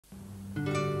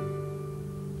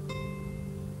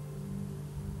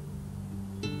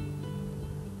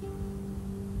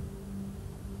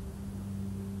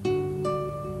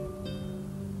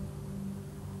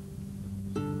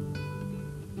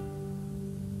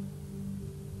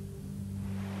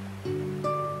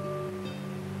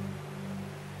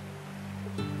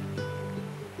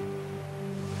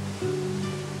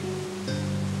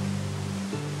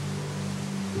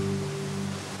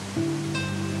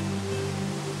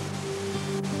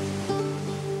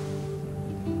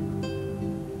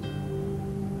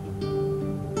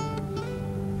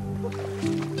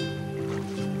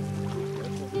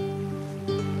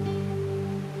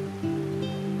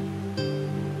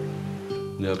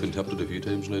I've been tempted a few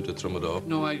times now to trim it off.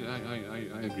 No, I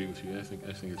agree with you. I think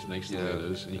it's nice the way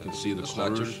it is, and you can see the It's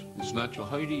colours. natural. It's natural.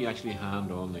 How do you actually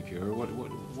hand on the cure?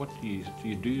 What do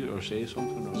you do or say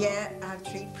something? Or Yeah, I have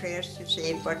 3 prayers to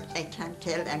say, but I can't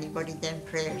tell anybody them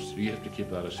prayers. So you have to keep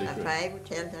that a secret. If I would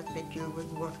tell that, the cure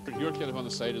wouldn't work. You're kind of on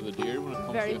the side of the deer when it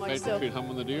comes Very to a much fight so. between him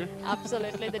and the deer.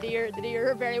 Absolutely, the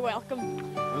deer are very welcome.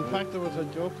 In fact, there was a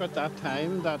joke at that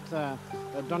time that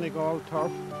Donegal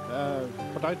turf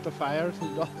put out the fires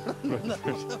and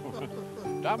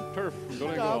Damp turf from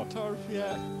Donegal. damp turf,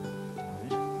 yeah.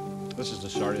 This is the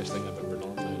sorriest thing I've ever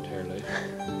done in my entire life.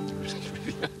 It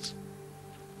really is.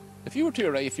 If you were to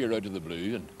arrive here out of the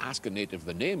blue and ask a native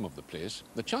the name of the place,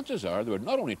 the chances are they would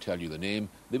not only tell you the name,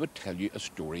 they would tell you a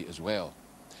story as well.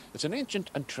 It's an ancient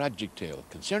and tragic tale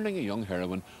concerning a young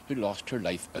heroine who lost her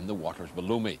life in the waters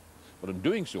below me, but in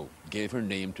doing so gave her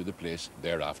name to the place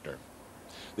thereafter.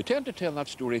 They tend to tell that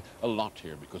story a lot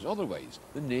here because otherwise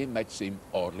the name might seem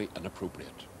oddly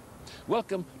inappropriate.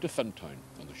 Welcome to Fintown,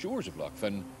 on the shores of Loch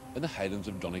Finn, in the Highlands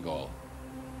of Donegal.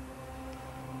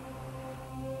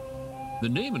 The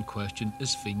name in question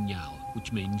is Fintown,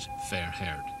 which means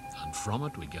fair-haired, and from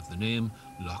it we get the name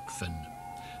Loch Finn.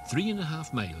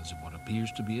 3.5 miles of what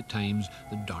appears to be at times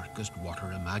the darkest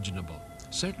water imaginable,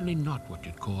 certainly not what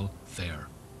you'd call fair.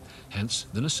 Hence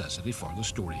the necessity for the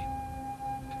story.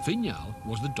 Fintown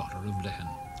was the daughter of Lehan,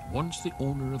 once the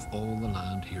owner of all the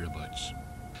land hereabouts.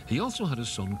 He also had a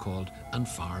son called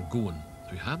Anfar Gowan,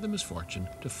 who had the misfortune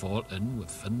to fall in with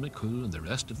Finn McCool and the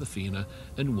rest of the Fianna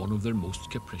in one of their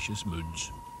most capricious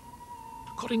moods.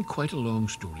 Cutting quite a long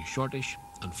story shortish,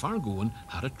 Anfar Gowan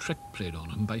had a trick played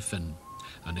on him by Finn,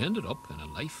 and ended up in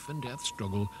a life-and-death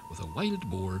struggle with a wild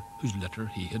boar whose litter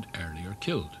he had earlier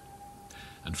killed.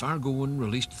 Anfar Gowan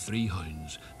released 3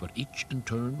 hounds, but each in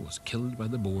turn was killed by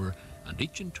the boar, and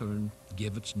each in turn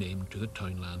gave its name to the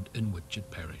townland in which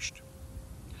it perished.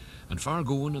 Anfar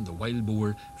Gowan and the wild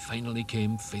boar finally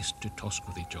came face to tusk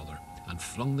with each other, and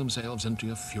flung themselves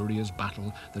into a furious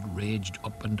battle that raged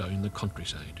up and down the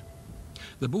countryside.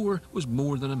 The boar was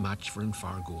more than a match for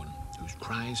Anfar Gowan, whose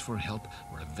cries for help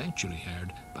were eventually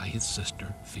heard by his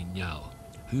sister Fintown,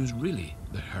 who's really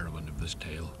the heroine of this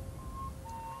tale.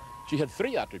 She had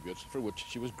 3 attributes for which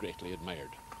she was greatly admired.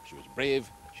 She was brave,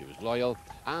 she was loyal,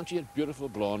 and she had beautiful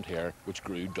blonde hair which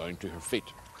grew down to her feet.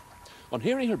 On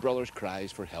hearing her brother's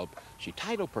cries for help, she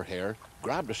tied up her hair,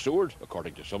 grabbed a sword,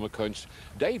 according to some accounts,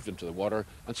 dived into the water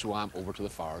and swam over to the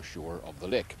far shore of the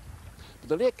lake. But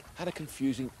the lake had a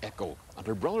confusing echo, and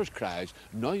her brother's cries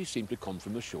now seemed to come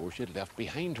from the shore she had left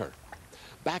behind her.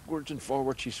 Backwards and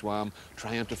forwards she swam,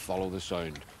 trying to follow the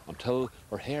sound, until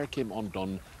her hair came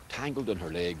undone, tangled in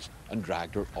her legs, and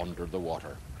dragged her under the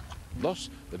water. Thus,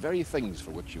 the very things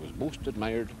for which she was most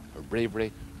admired, her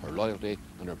bravery, her loyalty,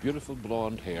 and her beautiful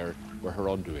blonde hair, were her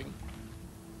undoing.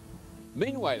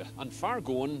 Meanwhile, Anfar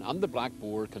Gowan and the black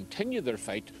boar continued their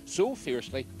fight so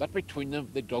fiercely that between them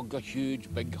they dug a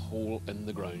huge big hole in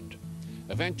the ground.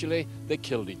 Eventually, they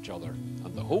killed each other,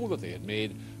 and the hole that they had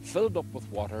made filled up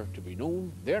with water to be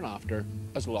known thereafter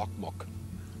as Loch Muck.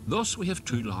 Thus we have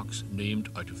 2 lochs named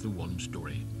out of the one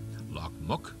story. Loch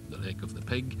Muck, the Lake of the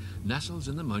Pig, nestles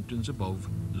in the mountains above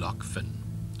Loch Finn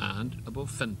and above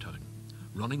Fintown,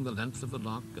 running the length of the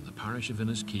loch in the parish of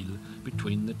Inniskeel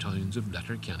between the towns of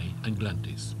Letterkenny and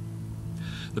Glenties.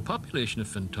 The population of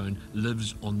Fintown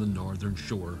lives on the northern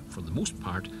shore, for the most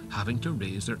part having to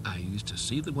raise their eyes to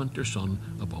see the winter sun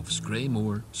above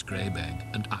Scraymore,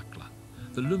 Scraybeg and Ackla,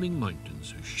 the looming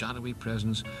mountains whose shadowy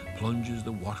presence plunges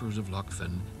the waters of Loch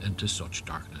Finn into such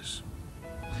darkness.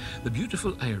 The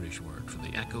beautiful Irish word for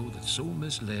the echo that so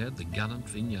misled the gallant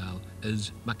Fintown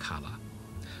is Macalla,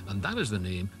 and that is the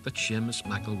name that Seamus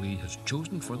McElwee has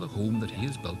chosen for the home that he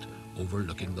has built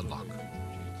overlooking the loch.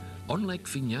 Unlike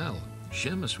Fintown,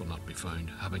 Seamus will not be found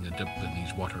having a dip in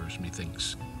these waters,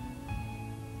 methinks.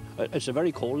 It's a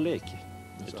very cold lake.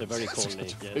 It's a very cold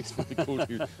lake, yes. It's very cold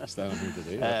here, standing here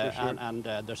today, that's for sure. And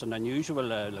there's an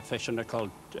unusual fish in there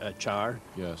called char.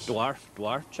 Yes. Dwarf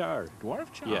char.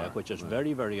 Dwarf char? Yeah, which is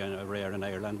very, very rare in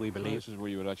Ireland, we believe. This is where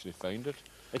you would actually find it.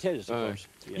 It is, of course.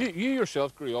 Yeah. You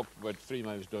yourself grew up about 3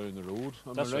 miles down the road,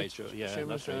 am That's I right, Joe. Yeah, Seamus,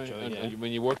 that's right, Joe, and, yeah. and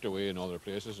when you worked away in other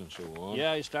places and so on.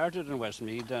 Yeah, I started in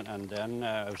Westmeath and then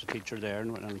I was a teacher there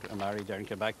and I married there and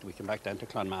came back. We came back then to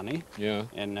Clonmany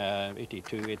in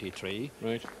 82, 83.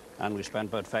 Right. And we spent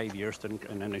about 5 years in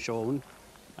Inishowen.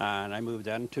 And I moved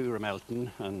then to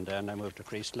Ramelton and then I moved to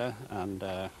Creasla and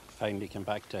finally came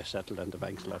back to settle into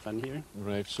Banksliff here.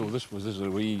 Right. So this a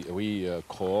wee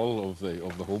call of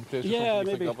the home place. Yeah, or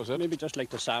maybe that was it? maybe just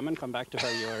like the salmon, come back to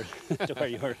where you were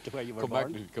to where you were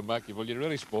born. Come back. Well, you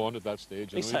really spawned at that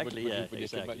stage. Exactly.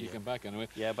 Anyway, But you came back anyway.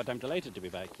 Yeah, but I'm delighted to be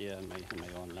back. Yeah, in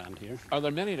my own land here. Are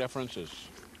there many differences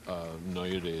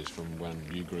nowadays from when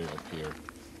you grew up here?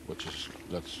 Which is,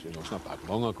 it's not that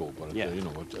long ago, but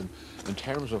in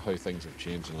terms of how things have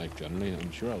changed in life generally,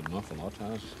 I'm sure an awful lot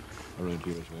has around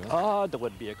here as well. There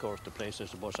would be, of course, the place, I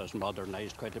suppose, has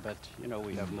modernised quite a bit.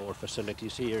 We have more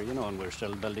facilities here, and we're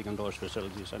still building on those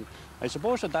facilities. And I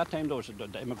suppose at that time,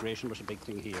 the immigration was a big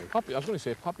thing here. I was going to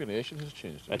say, population has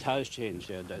changed. It has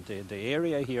changed, yeah. The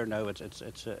area here now,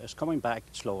 it's coming back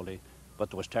slowly. But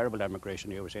there was terrible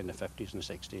immigration here, in the 50s and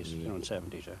 60s, and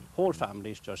 70s. Whole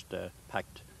families just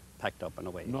packed up and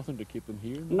away. Nothing to keep them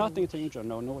here? Nothing to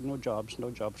no jobs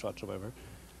whatsoever.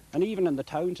 And even in the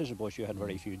towns, I suppose, you had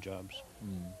very few jobs.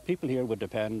 People here would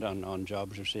depend on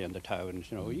jobs, in the towns.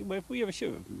 We have a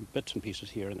few bits and pieces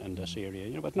here in this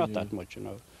area, but not that much,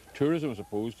 Tourism, I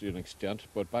suppose, to an extent,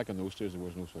 but back in those days, there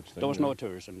was no such thing. There was no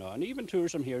tourism, no. And even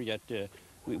tourism here yet,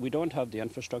 we don't have the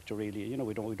infrastructure really.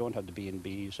 We don't have the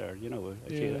B&Bs or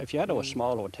if you had a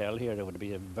small hotel here, it would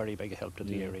be a very big help to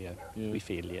the area. We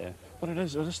feel, yeah. But it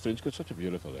is strange. It's such a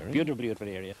beautiful area. Beautiful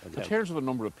area. In terms of the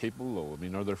number of people, though, I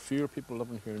mean, are there fewer people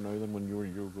living here now than when you were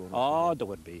growing up? Oh, there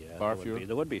would be. Yeah. Far fewer.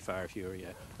 There would be far fewer.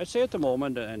 Yeah. I'd say at the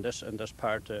moment in this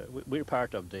part, we're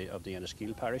part of the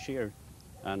Enniskeel parish here,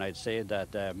 and I'd say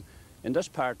that in this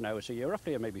part now, you're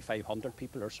roughly maybe 500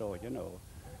 people or so.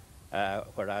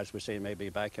 Whereas we say maybe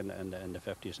back in the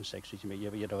 50s and 60s,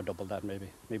 you double that,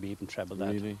 maybe even treble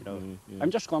that. Really? Yeah.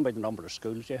 I'm just going by the number of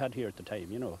schools you had here at the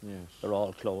time. Yes. They're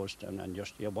all closed, and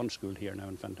just you have one school here now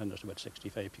in Fintown. There's about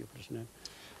 65 pupils now.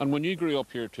 And when you grew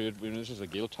up here too, this is a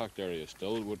Gaeltacht area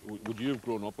still. Would you have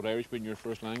grown up with Irish being your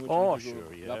first language? Oh, sure,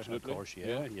 yeah, absolutely. Of course,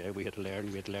 yeah. We had to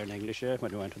learn English,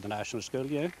 when we went to the national school,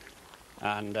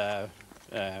 and.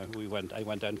 I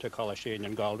went down to Colashane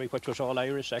in Galway, which was all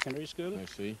Irish secondary school. I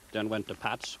see. Then went to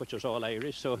Pat's, which was all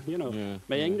Irish. So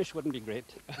my English wouldn't be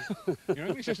great. Your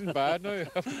English isn't bad now, I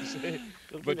have to say.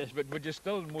 But would you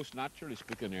still most naturally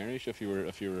speak in Irish if you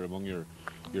were among your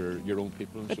own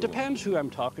people? And it depends who I'm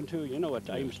talking to. At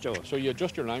times, Joe. So you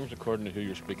adjust your language according to who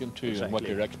you're speaking to and what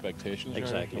your expectations are.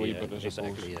 Exactly.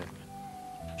 Yeah.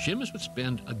 Seamus would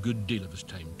spend a good deal of his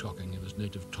time talking in his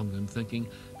native tongue and thinking,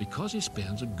 because he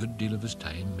spends a good deal of his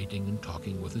time meeting and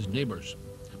talking with his neighbours.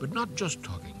 But not just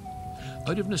talking.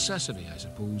 Out of necessity, I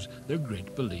suppose, they're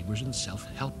great believers in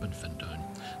self-help in Fintown,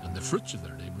 and the fruits of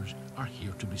their labours are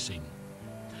here to be seen.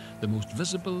 The most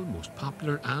visible, most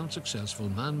popular and successful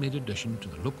man-made addition to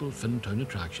the local Fintown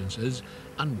attractions is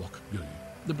An Wach Goo,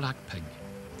 the black pig.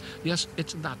 Yes,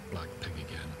 it's that black pig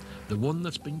again. The one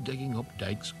that's been digging up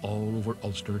dikes all over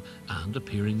Ulster and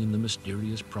appearing in the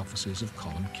mysterious prophecies of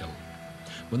Columkill.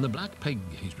 When the black pig,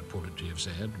 he's reported to have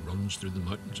said, runs through the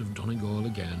mountains of Donegal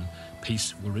again,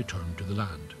 peace will return to the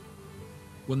land.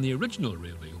 When the original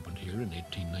railway opened here in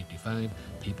 1895,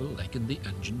 people likened the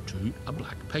engine to a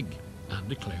black pig and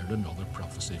declared another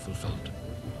prophecy fulfilled.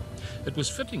 It was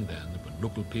fitting then that when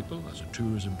local people, as a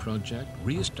tourism project,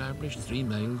 re-established 3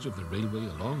 miles of the railway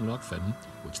along Lough Finn,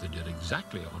 which they did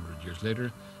exactly 100 years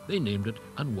later, they named it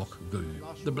An Wach Goo,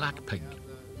 the black pig.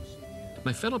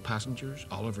 My fellow passengers,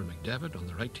 Oliver McDevitt on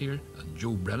the right here and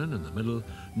Joe Brennan in the middle,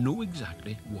 know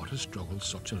exactly what a struggle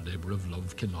such a labour of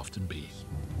love can often be.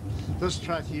 This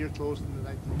track here closed in the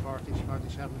 1940s,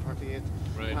 47, 48,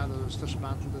 right. And it was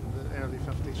dismantled in the early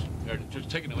 50s. They're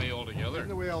just taken away altogether?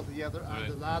 Taken away altogether, right.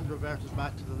 And the land reverted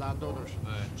back to the landowners.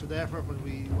 Right. So therefore, when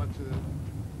we went to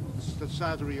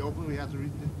decided to reopen, we had to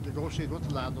negotiate with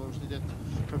the landowners. They did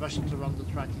permission to run the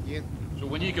track again. So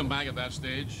when you come back at that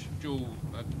stage, Joe,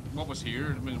 what was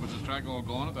here? I mean, was the track all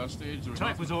gone at that stage? The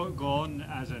track was all gone,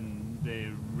 as in the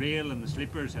rail and the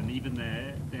sleepers and even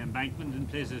the embankment in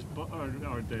places,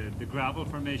 or the gravel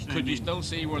formation. Could you still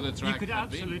see where the track You could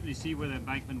absolutely see where the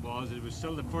embankment was. It was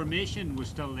still, the formation was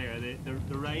still there.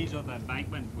 The rise of the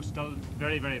embankment was still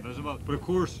very, very visible. But of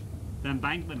course, the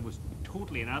embankment was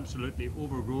totally and absolutely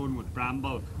overgrown with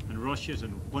bramble and rushes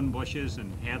and whin bushes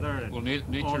and heather. And well,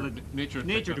 nature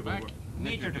took over.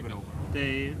 Nature took it over.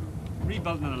 The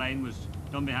rebuilding of the line was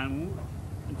done by hand.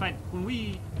 In fact, when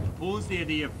we proposed the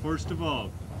idea, first of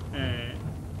all,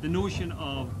 the notion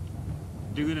of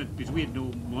doing it, because we had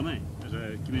no money as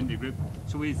a community group,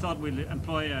 so we thought we'd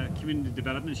employ a community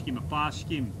development scheme, a FAST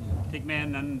scheme, take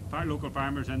men and local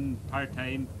farmers in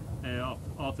part-time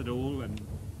off the dole and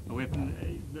away from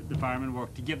the farming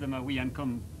work, to give them a wee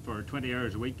income for 20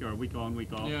 hours a week or a week on,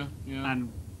 week off. Yeah.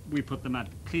 And we put them at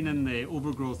cleaning the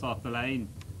overgrowth off the line,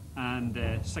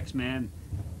 and 6 men.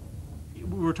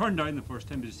 We were turned down the first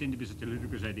time because it seemed to be such a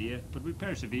ludicrous idea, but we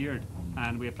persevered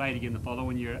and we applied again the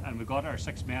following year, and we got our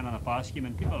 6 men on a fast scheme,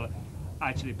 and people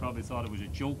actually probably thought it was a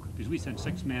joke because we sent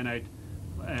 6 men out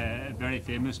very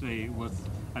famously with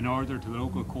an order to the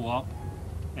local co-op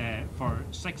for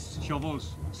 6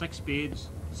 shovels, 6 spades,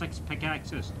 6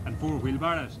 pickaxes and 4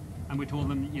 wheelbarrows, and we told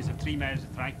them you have 3 miles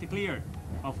of track to clear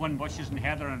of whin bushes and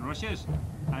heather and rushes,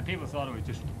 and people thought it was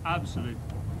just absolute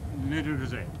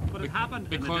ludicrousy. But it happened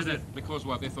because and they did it. Because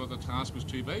what, they thought the task was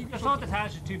too big? They thought the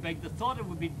task was too big. They thought it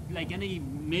would be like any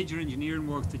major engineering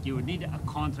work that you would need a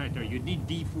contractor, you'd need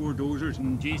D4 dozers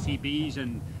and JCBs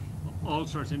and all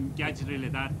sorts of gadgetry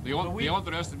like that. They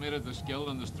underestimated the skill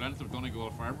and the strength of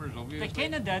Donegal farmers, obviously. They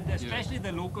kind of did, especially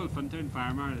the local Fintown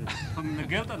farmer. From the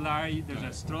Gilded Larry, there's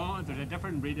a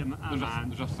different breed of man.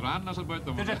 There's a thranness about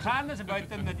them. There's a thranness about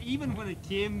them that even when it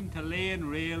came to laying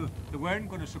rail, they weren't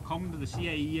going to succumb to the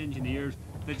CIE engineers.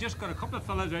 They just got a couple of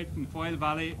fellas out in Foyle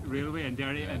Valley Railway in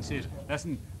Derry and says,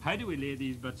 listen, how do we lay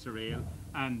these bits of rail?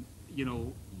 And, you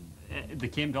know, they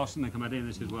came to us in the committee and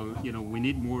they said, well, you know, we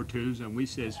need more tools. And we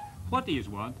says, what do you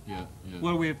want?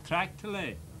 Well, we have track to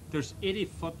lay. There's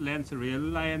 80-foot length of rail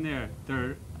lying there.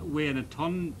 They're weighing a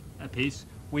ton apiece.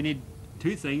 We need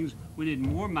 2 things. We need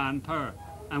more manpower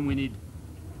and we need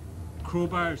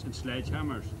crowbars and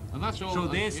sledgehammers. And that's all. So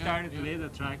they started to lay the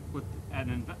track with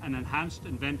an enhanced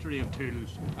inventory of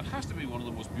tools. It has to be one of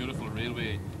the most beautiful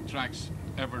railway tracks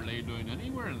ever laid down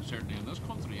anywhere, and certainly in this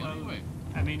country anyway.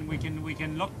 I mean, we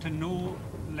can look to no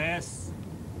less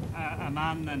a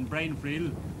man than Brian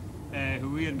Friel,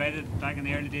 who we invited back in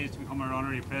the early days to become our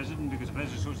honorary president because of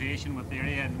his association with the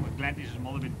area and with Glenty's, his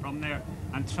mother being from there,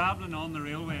 and travelling on the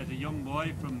railway as a young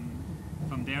boy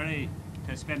from Derry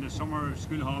to spend his summer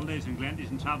school holidays in Glenty's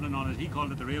and travelling on, as he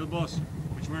called it, the rail bus,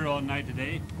 which we're on now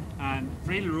today. And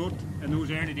Friel wrote in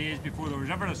those early days before there was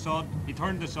ever a sod, he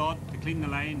turned the sod to clean the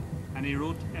line, and he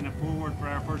wrote in a foreword for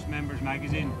our first members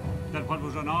magazine that what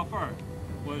was on offer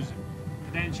was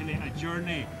potentially a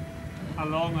journey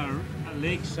along a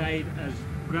lakeside as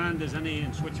grand as any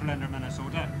in Switzerland or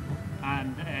Minnesota.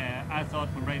 And I thought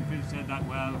when Brian Friel said that,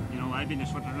 well, you know, I've been to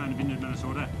Switzerland, I've been to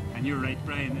Minnesota, and you're right,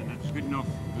 Brian, and it's good enough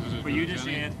for you to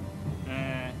say it.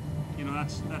 You know,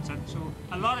 that's it. So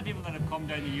a lot of people that have come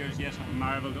down the years, yes, have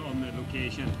marvelled on the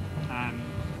location and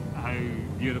how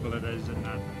beautiful it is and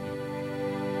that.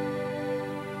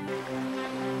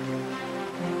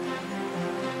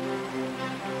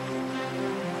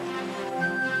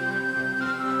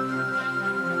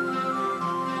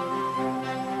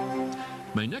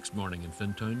 My next morning in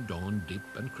Fintown dawned deep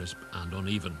and crisp and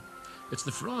uneven. It's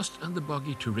the frost and the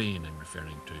boggy terrain I'm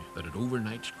referring to that had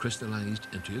overnight crystallised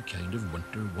into a kind of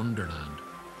winter wonderland.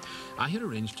 I had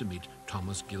arranged to meet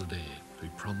Thomas Gilday, who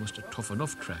promised a tough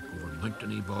enough trek over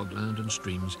mountainy bogland and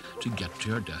streams to get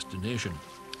to our destination.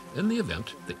 In the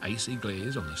event, the icy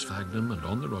glaze on the sphagnum and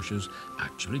on the rushes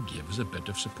actually gave us a bit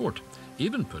of support,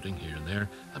 even putting here and there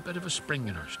a bit of a spring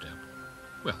in our step.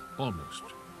 Well, almost.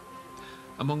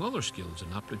 Among other skills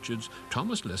and aptitudes,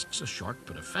 Thomas lists a short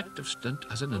but effective stint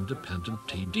as an independent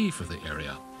TD for the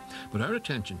area. But our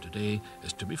attention today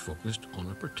is to be focused on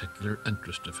a particular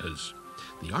interest of his,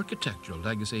 the architectural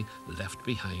legacy left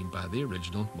behind by the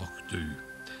original Much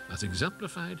as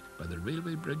exemplified by the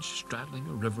railway bridge straddling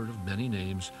a river of many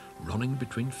names running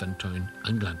between Fintown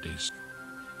and Glenty's.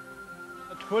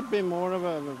 It would be more of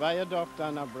a viaduct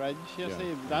than a bridge, you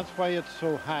see. That's why it's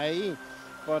so high.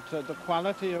 But the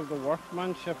quality of the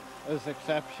workmanship is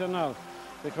exceptional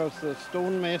because the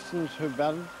stonemasons who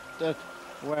built it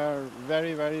were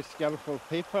very, very skillful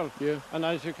people. And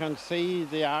as you can see,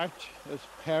 the arch is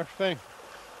perfect.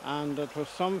 And it was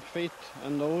some feat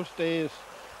in those days,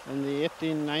 in the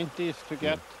 1890s, to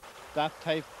get that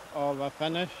type of a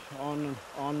finish on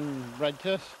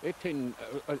bridges.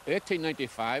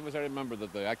 1895, as I remember,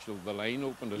 that the line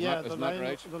opened, isn't that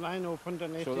right? The line opened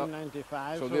in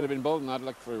 1895. So they'd have been building that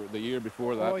like for the year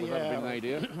before that, would that have been an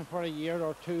idea? For a year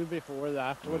or two before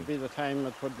that would be the time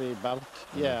it would be built,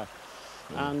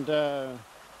 And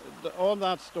all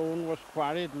that stone was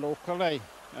quarried locally.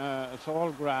 It's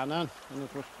all granite, and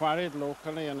it was quarried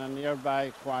locally in a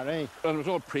nearby quarry. And it was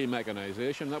all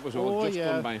pre-mechanisation, that was all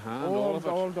done by hand, all of it?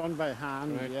 All done by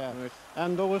hand, Right.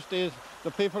 And those days,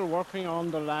 the people working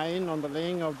on the line, on the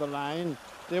laying of the line,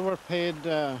 they were paid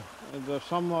the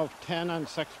sum of 10 and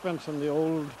 6pence in the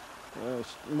old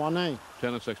money.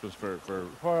 10 and 6pence for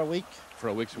a week. For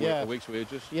a week's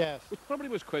wages? Yes. Which probably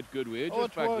was quite good wages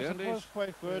back then. It was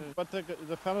quite good, but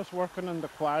the fellows working in the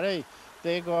quarry,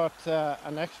 they got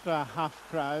an extra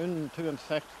 £0.5, 2 and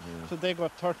 6, so they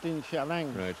got 13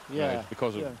 shilling. Right, yeah, right.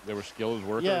 Because they were skilled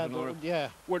workers. Yeah, and all that. yeah.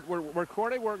 Were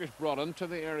quarry workers brought into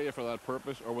the area for that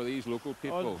purpose, or were these local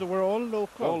people? Oh, they were all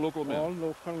local. All local men? All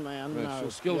local men. Right, so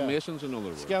skilled masons, in other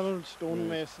words? Skilled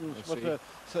stonemasons. But,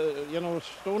 you know,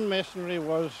 stonemasonry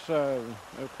was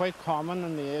quite common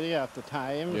in the area at the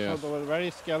time, so there were very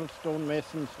skilled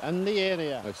stonemasons in the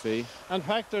area. I see. In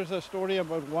fact, there's a story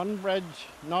about one bridge,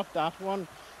 not that one,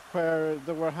 where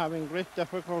they were having great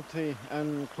difficulty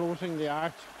in closing the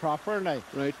arch properly.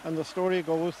 Right. And the story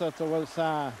goes that there was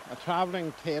a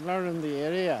travelling tailor in the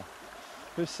area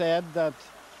who said that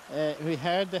he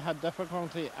heard they had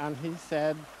difficulty, and he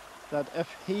said that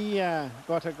if he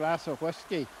got a glass of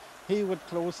whiskey, he would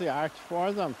close the arch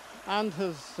for them. And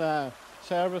his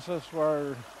services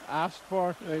were asked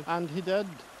for, and he did.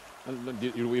 And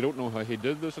we don't know how he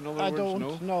did this, in other words? I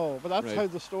don't know, but that's how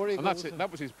the story goes. And that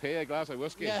was his pay, a glass of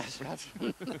whiskey? Yes.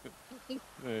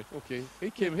 Right, okay. He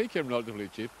came relatively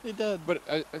cheap. He did. But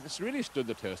it's really stood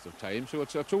the test of time, so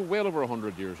it's well over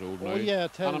 100 years old now. Oh, yeah,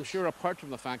 it is. And I'm sure, apart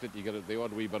from the fact that you get the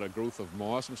odd wee bit of growth of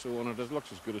moss and so on, it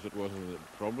looks as good as it was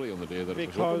probably on the day that it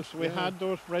was opened. Because we had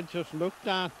those bridges looked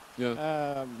at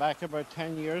back about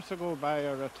 10 years ago by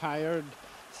a retired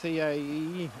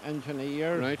CIE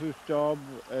engineer whose job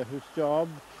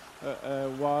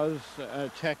was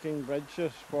checking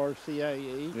bridges for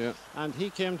CIE, and he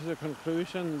came to the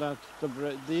conclusion that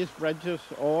these bridges,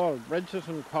 all bridges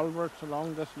and culverts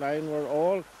along this line, were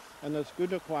all in as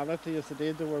good a quality as the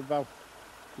day they were built.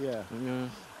 Yeah.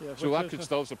 So that could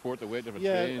still support the weight of a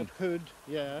train. Yeah, it could.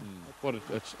 Yeah. But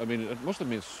I mean, it must have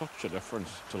made such a difference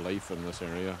to life in this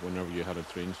area whenever you had a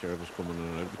train service coming in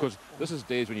and out. Because this is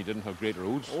days when you didn't have great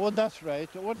roads. Oh, that's right.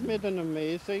 It was an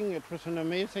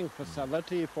amazing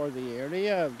facility for the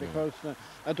area, because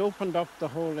it opened up the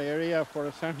whole area for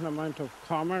a certain amount of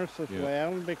commerce as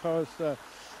well. Because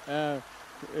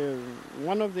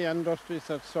one of the industries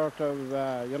that sort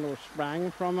of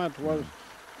sprang from it was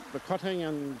the cutting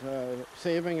and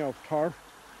saving of turf,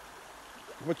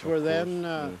 which were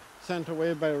then sent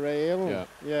away by rail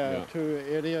to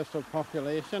areas of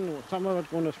population, some of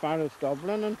it going as far as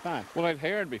Dublin, in fact. Well, I'd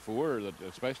heard before that,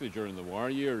 especially during the war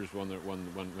years,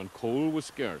 when coal was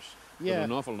scarce, that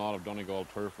an awful lot of Donegal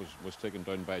turf was taken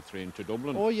down by train to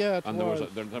Dublin. Oh, yeah, it and was.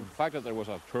 The fact that there was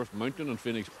a turf mountain in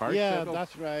Phoenix Park. Yeah,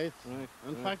 that's right.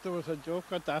 In fact, there was a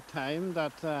joke at that time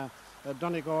that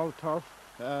Donegal turf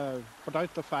put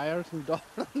out the fires in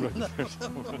Dublin.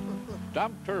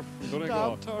 Damp turf,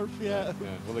 Donegal. Damp turf, yeah.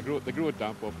 Well, they grew it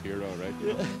damp up here, all right.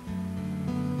 You know.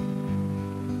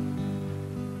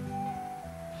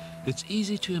 It's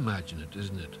easy to imagine it,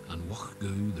 isn't it? And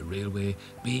Wachgoo, the railway,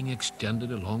 being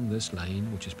extended along this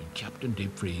line, which has been kept in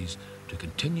deep freeze, to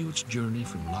continue its journey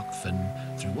from Loch Finn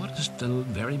through what is still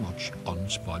very much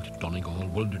unspoilt Donegal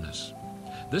wilderness.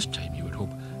 This time, you would hope,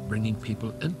 bringing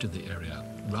people into the area,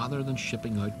 rather than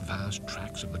shipping out vast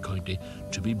tracts of the county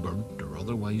to be burnt or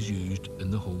otherwise used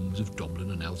in the homes of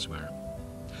Dublin and elsewhere.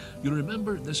 You'll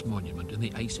remember this monument in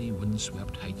the icy,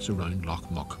 windswept heights around Loch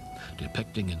Muck,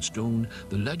 depicting in stone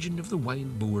the legend of the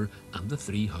wild boar and the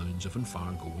 3 hounds of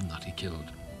Infargo that he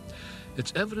killed.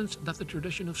 It's evidence that the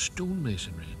tradition of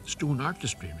stonemasonry, stone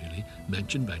artistry really,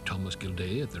 mentioned by Thomas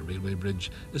Gilday at the railway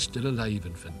bridge, is still alive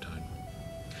in Fintown.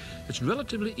 It's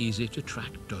relatively easy to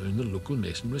track down the local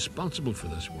mason responsible for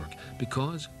this work,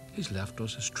 because he's left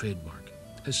us his trademark,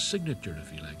 his signature,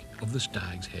 if you like, of the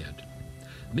stag's head.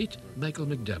 Meet Michael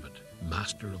McDevitt,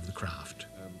 master of the craft.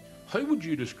 How would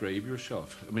you describe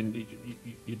yourself? I mean,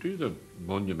 you do the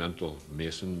monumental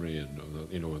masonry and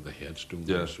the headstones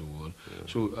and so on. Yeah.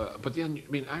 So, but then,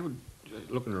 I mean, I would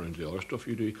looking around the other stuff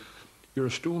you do. You're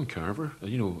a stone carver,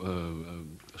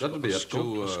 that would be a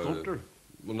sculptor.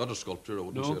 Well, not a sculptor. I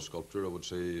wouldn't say a sculptor. I would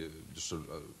say just a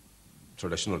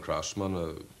traditional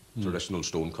craftsman, traditional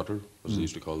stone cutter, as they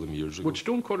used to call them years ago. Would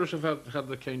stone cutters have had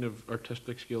the kind of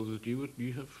artistic skills that you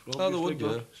have? Oh, they would,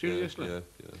 yeah. Seriously? Yeah.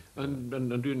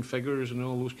 And doing figures and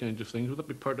all those kinds of things, would that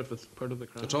be part of the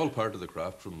craft? It's all part of the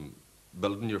craft, from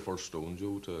building your first stone,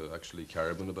 Joe, to actually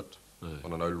carving a bit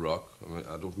on an old rock. I mean,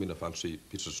 I don't mean a fancy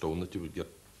piece of stone that you would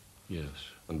get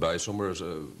and buy somewhere.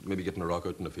 Maybe getting a rock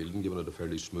out in the field and giving it a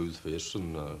fairly smooth face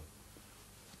and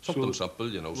something simple,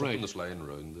 something that's lying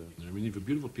around there. I mean, you have a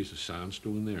beautiful piece of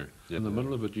sandstone there. In the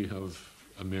middle of it, you have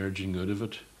emerging out of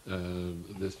it.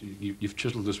 You've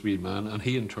chiselled this wee man, and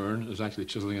he in turn is actually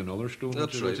chiselling another stone,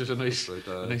 which is a nice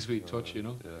wee touch,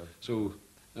 Yeah. So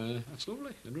it's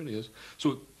lovely. It really is.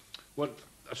 So,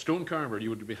 a stone carver, you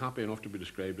would be happy enough to be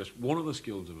described as one of the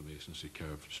skills of a mason is to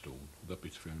carve stone. Would that be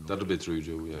fair enough? That'd be true,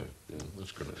 Joe, yeah.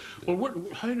 That's correct. Well,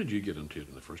 how did you get into it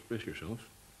in the first place yourself?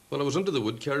 Well, I was into the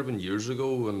wood carving years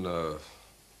ago, and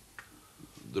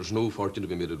there's no fortune to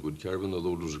be made at wood carving,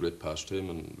 although it was a great pastime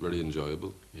and very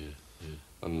enjoyable. Yeah.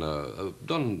 And I've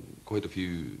done quite a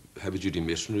few heavy-duty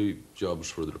masonry jobs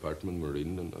for the Department of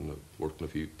Marine, and I've worked on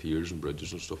a few piers and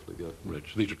bridges and stuff like that. Right.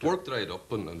 So these are work dried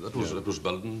up, and that was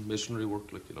building masonry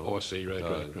work, like, you know. Oh, I see. Right.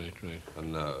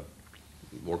 And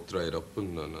work dried up,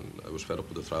 and I was fed up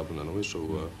with the travelling anyway,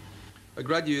 so I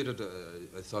graduated.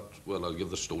 I thought, well, I'll give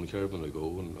the stone carving a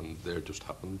go, and there it just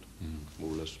happened,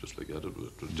 more or less, just like that.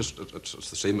 It's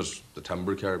the same as the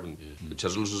timber carving. The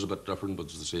chisels is a bit different, but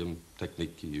it's the same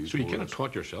technique you use. So you kind of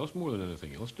taught yourself more than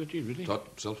anything else, did you, really?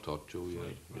 Self-taught, Joe,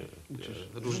 yeah.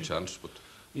 It was a chance, but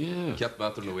yeah. Kept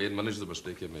battering away and managed the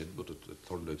mistake I made, but it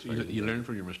turned out fine. You learn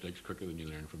from your mistakes quicker than you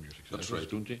learn from your successes, That's right.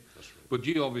 Don't you? That's right. But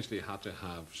you obviously had to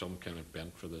have some kind of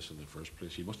bent for this in the first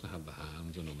place. You must have had the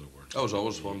hands, in other words. I was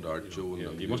always fond of art, Joe,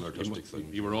 and doing artistic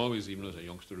things. You were always, even as a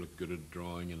youngster, good at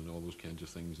drawing and all those kinds of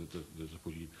things that I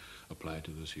suppose you apply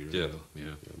to this here as well.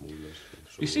 Yeah, more or less.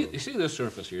 So, you see this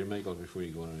surface here, Michael, before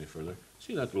you go on any further?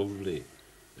 See that lovely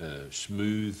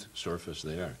smooth surface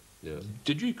there? Yeah.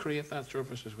 Did you create that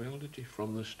surface as well, did you,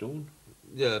 from the stone?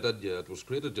 Yeah, I did, yeah. It was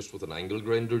created just with an angle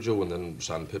grinder, Joe, and then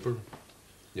sandpaper,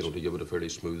 you know, to give it a fairly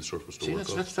smooth surface to work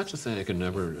on. That's the thing I can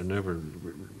never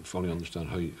fully understand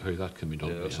how that can be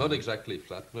done. Yeah, it's not exactly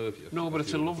flat now. No, but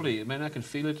it's a lovely, I mean, I can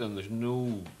feel it, and there's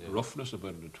no roughness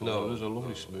about it at all. No, there's a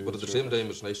lovely smooth but at the surface. same time,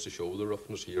 it's nice to show the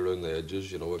roughness here around the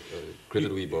edges, you know. I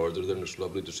created a wee border there, and it's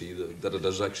lovely to see that it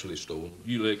is actually stone.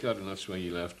 You like that, and that's why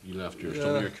you left some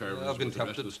of your carvings I've been with the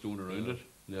rest tempted. of the stone around it.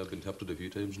 Yeah, I've been tempted a few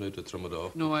times now to trim it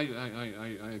off. No, I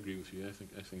agree with you. I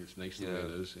think it's nice the way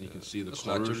it is, and you can see the It's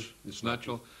colours. natural. It's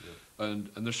natural, and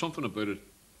there's something about it.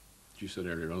 You said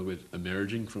earlier on about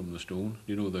emerging from the stone.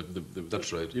 You know the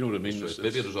That's right. You know what I mean? Right.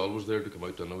 Maybe it was always there to come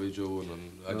out anyway, Joe, and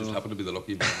I just happened to be the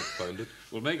lucky man that found it.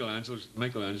 Well,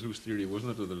 Michelangelo's theory,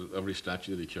 wasn't it, that every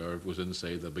statue that he carved was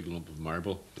inside a big lump of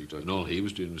marble, Exactly. and all he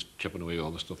was doing was chipping away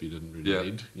all the stuff you didn't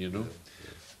really need. You know.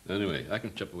 Anyway, I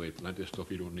can chip away plenty of stuff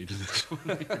you don't need in this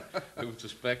one. I would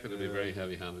suspect that it'd be very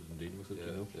heavy-handed indeed with it.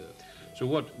 You know. So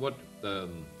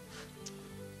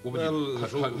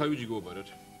how would you go about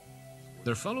it?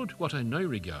 There followed what I now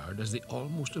regard as the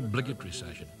almost obligatory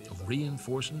session of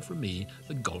reinforcing for me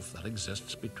the gulf that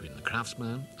exists between the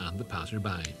craftsman and the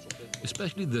passer-by,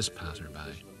 especially this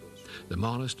passer-by. The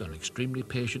modest and extremely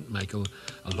patient Michael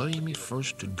allowing me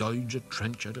first to gouge a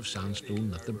trench out of sandstone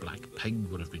that the black pig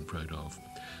would have been proud of,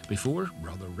 before,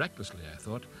 rather recklessly I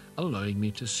thought, allowing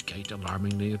me to skate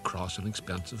alarmingly across an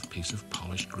expensive piece of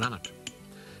polished granite.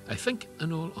 I think,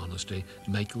 in all honesty,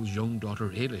 Michael's young daughter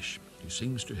Ailish, who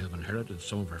seems to have inherited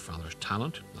some of her father's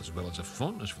talent, as well as a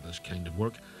fondness for this kind of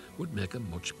work, would make a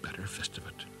much better fist of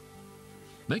it.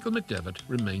 Michael McDevitt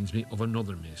reminds me of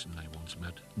another mason I once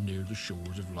met near the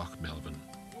shores of Loch Melvin.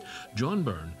 John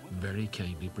Byrne very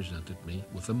kindly presented me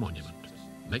with a monument.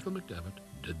 Michael McDevitt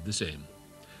did the same.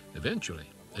 Eventually,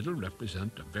 it'll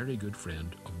represent a very good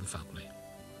friend of the family.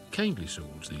 Kindly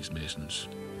souls, these masons.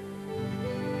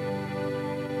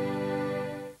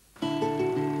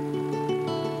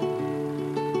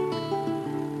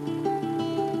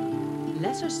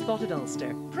 Lesser Spotted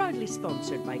Ulster, proudly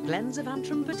sponsored by Glens of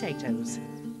Antrim Potatoes.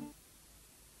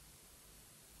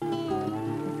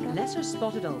 Lesser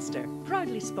Spotted Ulster,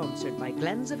 proudly sponsored by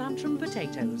Glens of Antrim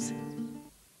Potatoes.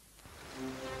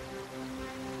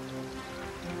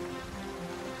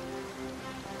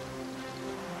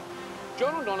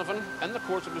 John O'Donovan, in the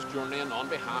course of his journey and on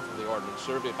behalf of the Ordnance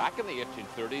Survey back in the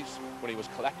 1830s, when he was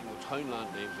collecting the townland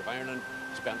names of Ireland,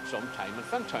 spent some time in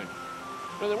Fintown.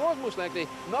 Now, there was most likely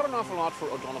not an awful lot for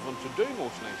O'Donovan to do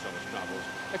most nights on his travels,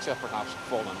 except perhaps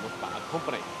fall in with bad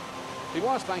company. He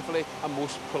was, thankfully, a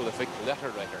most prolific letter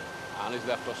writer, and he's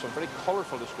left us some very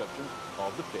colourful descriptions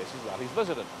of the places that he's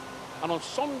visited. And on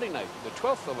Sunday night, the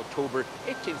 12th of October,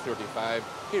 1835,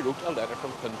 he wrote a letter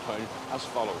from Fintown as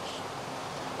follows.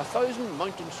 1,000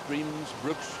 mountain streams,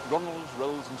 brooks, runnels,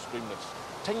 rills and streamlets,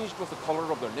 tinged with the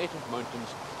colour of their native mountains,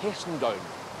 hasten down,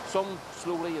 some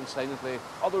slowly and silently,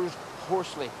 others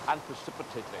hoarsely and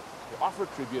precipitately, to offer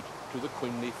tribute to the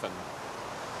queenly Finn.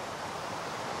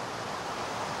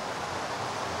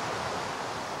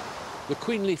 The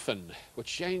queenly Finn, which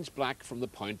shines black from the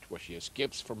point where she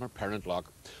escapes from her parent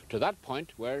loch, to that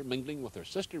point where, mingling with her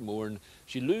sister Mourne,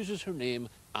 she loses her name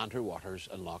and her waters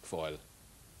in Loch Foyle.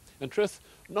 In truth,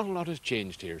 not a lot has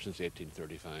changed here since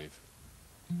 1835.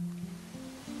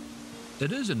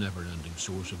 It is a never-ending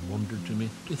source of wonder to me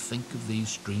to think of these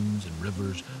streams and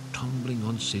rivers tumbling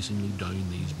unceasingly down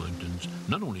these mountains,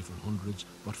 not only for hundreds,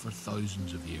 but for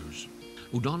thousands of years.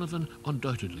 O'Donovan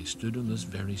undoubtedly stood on this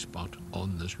very spot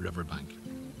on this riverbank.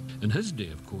 In his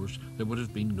day, of course, there would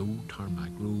have been no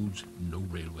tarmac roads, no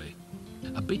railway.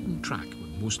 A beaten track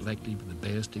would most likely be the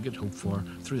best he could hope for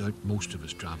throughout most of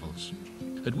his travels.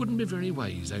 It wouldn't be very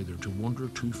wise either to wander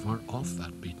too far off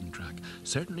that beaten track,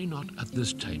 certainly not at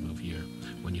this time of year,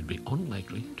 when you'd be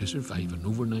unlikely to survive an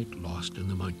overnight lost in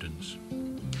the mountains.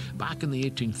 Back in the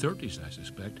 1830s, I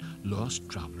suspect, lost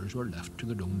travellers were left to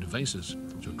their own devices,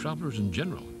 so travellers in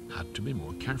general had to be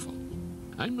more careful.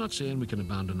 I'm not saying we can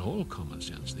abandon all common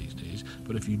sense these days,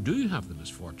 but if you do have the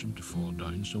misfortune to fall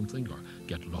down something or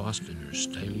get lost in your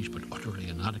stylish but utterly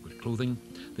inadequate clothing,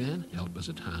 then help is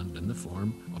at hand in the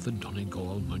form of the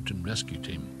Donegal Mountain Rescue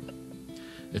Team.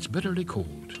 It's bitterly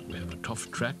cold, we have a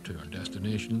tough trek to our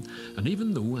destination, and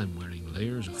even though I'm wearing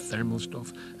layers of thermal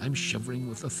stuff, I'm shivering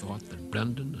with the thought that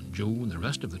Brendan and Joe and the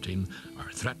rest of the team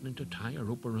are threatening to tie a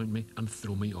rope around me and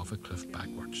throw me off a cliff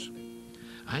backwards.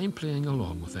 I'm playing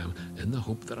along with them in the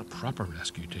hope that a proper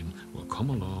rescue team will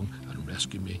come along and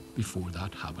rescue me before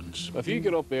that happens. If you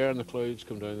get up there and the clouds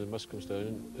come down and the mist comes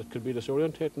down, it could be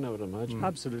disorientating, I would imagine.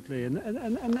 Absolutely. In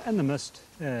the mist,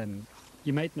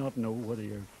 you might not know whether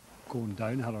you're going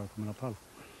downhill or coming uphill.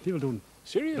 People don't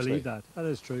believe that. That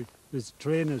is true. This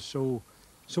terrain is so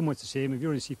much the same. If you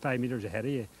only see 5 metres ahead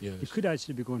of you, you could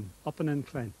actually be going up an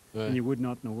incline and you would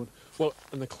not know it. Well,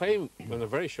 in the climb, in a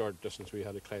very short distance we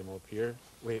had to climb up here,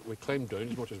 we climbed down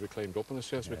as much as we climbed up in a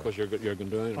sense because you're going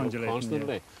down and up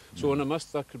constantly. So in a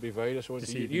mist that could be very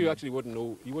disorienting. You actually wouldn't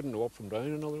know up from down,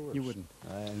 in other words. You wouldn't.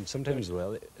 And sometimes as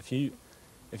well, if you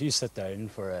sit down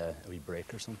for a wee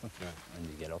break or something and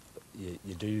you get up,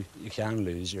 you can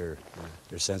lose your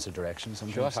sense of direction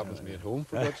sometimes. Sure, that happens to me at home,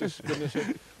 for goodness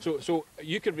sake. So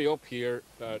you could be up here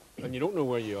and you don't know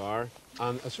where you are,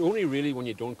 and it's only really when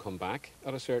you don't come back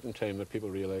at a certain time that people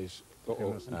realise,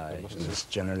 it's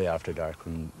generally after dark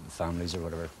when families or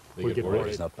whatever,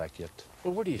 it's not back yet.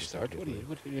 Well, where do you start?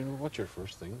 What's your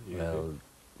first thing?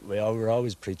 We're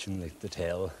always preaching the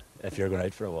tale. If you're going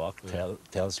out for a walk,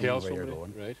 tell someone where you're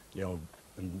going. Right.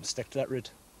 And stick to that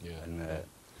route. Yeah.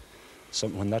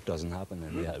 And when that doesn't happen,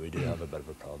 then we do have a bit of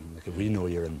a problem. Like if we know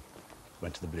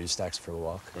went to the Blue Stacks for a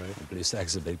walk. Right. The Blue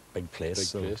Stacks is a big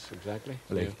place. Big place, exactly.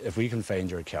 If we can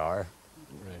find your car,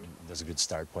 that's a good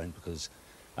start point, because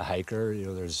a hiker,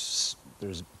 there's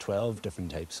 12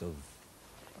 different types of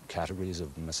categories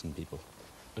of missing people.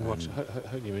 And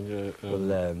how do you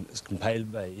mean? It's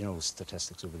compiled by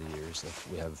statistics over the years.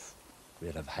 Like we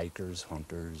have hikers,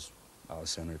 hunters,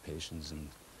 Alzheimer's patients, and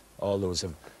all those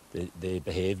they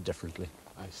behave differently.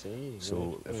 I see.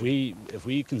 So if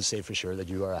we can say for sure that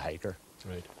you are a hiker,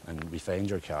 and we find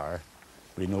your car,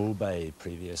 we know by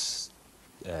previous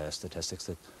statistics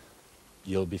that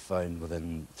you'll be found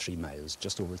within 3 miles,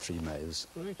 just over 3 miles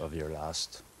of your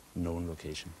last known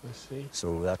location. I see.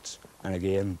 So and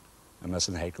again, a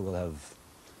missing hiker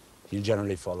he'll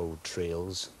generally follow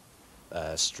trails,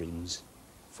 streams,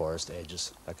 forest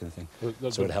edges, that kind of thing.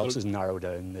 So it helps us narrow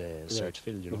down the search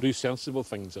field. They'll do sensible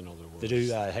things, in other words. They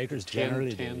do. Hikers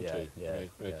generally tend to.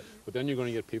 Right. But then you're going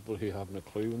to get people who haven't a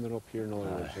clue when they're up here, in other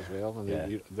words, as well,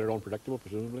 and they're unpredictable,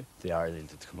 presumably. They are. They'll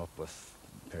come up with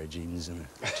a pair of jeans and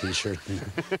a t-shirt and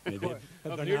maybe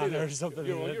a banana or something.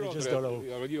 You just don't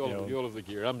know. You all have the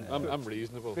gear. I'm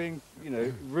reasonable.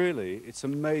 Really, it's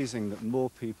amazing that more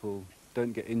people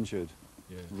don't get injured,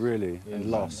 and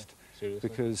lost. Seriously?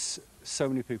 Because so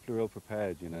many people are ill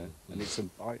prepared, and it's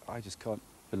I just can't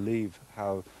believe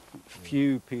how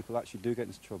few people actually do get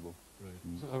into trouble.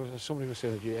 Right. Somebody was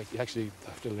saying that you actually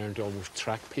have to learn to almost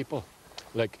track people,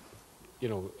 like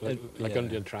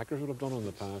Indian trackers would have done in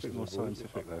the past. More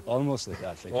scientific, though. Almost like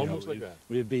that. Almost like that.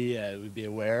 We'd be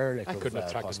aware. Like, I couldn't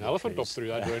have tracked an elephant up through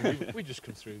that ground. We just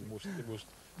come through the most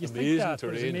amazing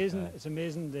terrain. It's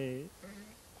amazing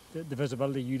the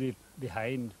visibility you leave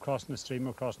behind crossing a stream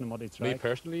or crossing a muddy track. Me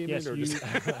personally, yes,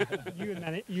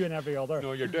 you and every other.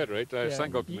 No, you're dead, right?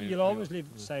 Thank God. You'll always leave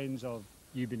signs of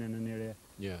you being in an area.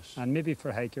 Yes. And maybe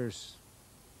for hikers,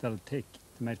 they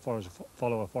might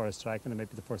follow a forest track, and it might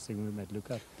be the first thing we might look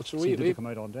at. But so we come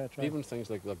out onto it. Even things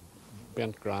like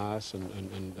bent grass and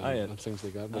things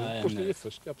like that. Push the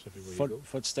footsteps everywhere you go.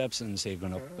 Footsteps, and say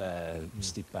going up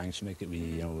steep banks, you make it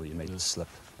you might slip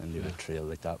and leave a trail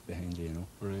like that behind you.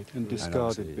 Right. And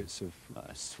discarded bits of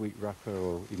sweet wrapper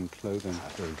or even clothing,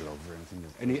 or a glove or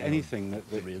anything. Anything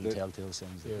that real telltale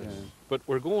signs. Yes. But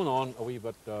we're going on a wee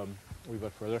bit. wee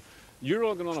bit further. You're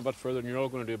all going on a bit further, and you're all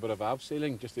going to do a bit of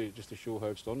abseiling just to show how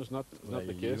it's done. Isn't that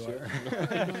the case?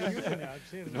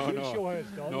 No,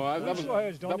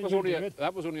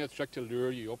 that was only a trick to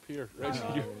lure you up here. Right?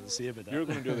 You're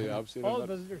going to do the abseiling. All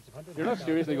visitors. You're not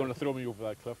seriously going to throw me over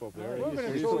that cliff up there. We're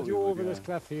going to throw you over this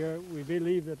cliff here. We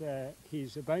believe that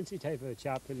he's a bouncy type of a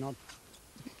chap. He'll not.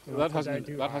 Well, that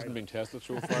hasn't been tested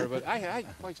so far, but I'm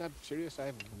serious. I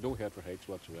have no head for heights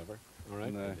whatsoever. All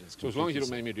right. No, so as long as you don't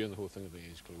mind me doing the whole thing with the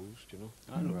eyes closed, you know.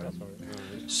 I know that's all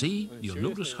right. See, you'll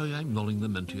notice how I'm lulling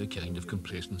them into a kind of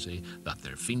complacency that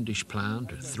their fiendish plan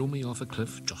to throw me off a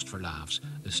cliff just for laughs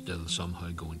is still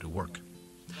somehow going to work.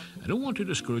 I don't want to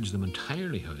discourage them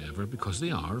entirely, however, because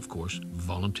they are, of course,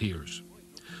 volunteers.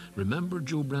 Remember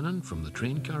Joe Brennan from the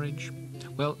train carriage?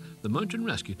 Well, the mountain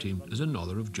rescue team is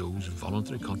another of Joe's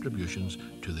voluntary contributions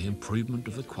to the improvement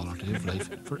of the quality of life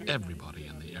for everybody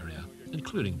in the area,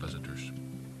 including visitors.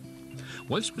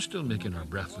 Whilst we're still making our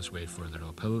breathless way further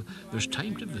uphill, there's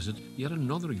time to visit yet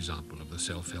another example of the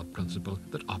self-help principle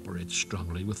that operates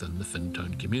strongly within the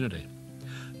Fintown community.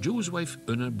 Joe's wife,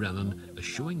 Una Brennan, is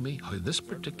showing me how this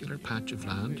particular patch of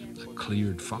land, a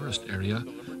cleared forest area,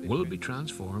 will be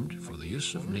transformed for the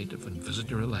use of native and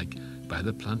visitor alike by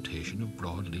the plantation of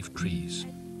broadleaf trees.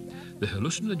 The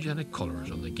hallucinogenic colours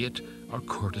on the gate are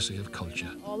courtesy of culture.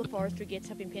 All the forestry gates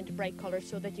have been painted bright colours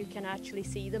so that you can actually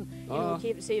see them. You know,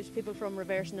 it saves people from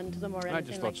reversing into them or anything like that.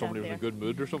 I just thought somebody was in a good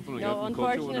mood or something like that. No,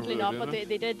 unfortunately not, but they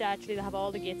did actually have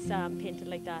all the gates painted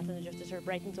like that, and it just sort of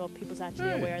brightens up. People's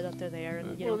actually aware that they're there.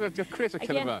 And, you know, well, that creates a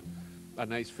kind of a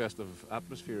nice festive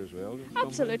atmosphere as well.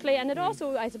 Absolutely, and it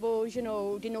also, I suppose, you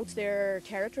know, denotes their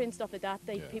territory and stuff like that.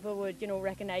 People would, you know,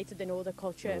 recognise that they know the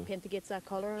culture and paint the gates that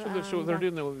colour. So they're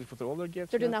doing that with all their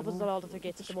gates? They're doing that with all of their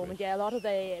gates at the moment, yeah. A lot of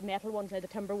the metal ones, now the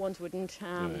timber ones wouldn't,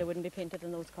 they wouldn't be painted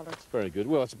in those colours. Very good.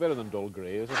 Well, it's better than dull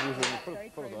grey, is it? Put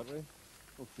it that way.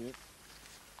 Okay.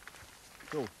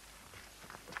 So,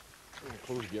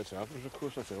 close the gates after, of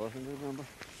course, that's the other thing to remember.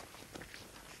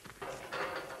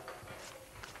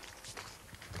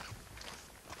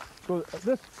 So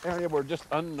this area we're just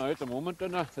in now at the moment,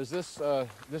 is this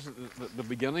is the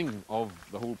beginning of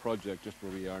the whole project, just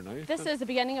where we are now? This is the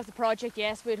beginning of the project,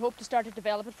 yes. We'd hope to start to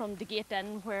develop it from the gate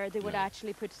in, where they would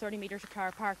actually put 30 metres of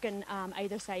car parking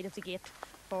either side of the gate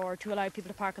to allow people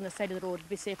to park on the side of the road to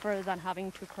be safer than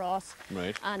having to cross.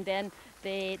 Right. And then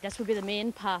this will be the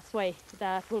main pathway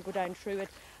that will go down through it.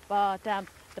 But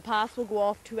the path will go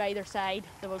off to either side.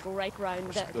 They will go right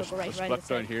round. They'll go right round the split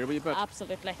down here a wee bit.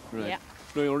 Absolutely. Right. Yeah.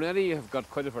 Now, already you've got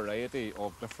quite a variety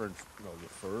of different, well, your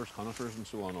firs, conifers and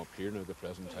so on up here now at the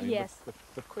present time. Yes.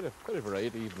 But quite a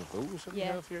variety even of those that we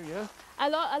have here, yeah?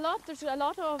 There's a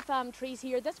lot of trees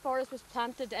here. This forest was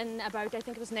planted in about, I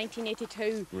think it was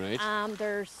 1982. Right.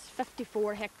 There's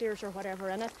 54 hectares or whatever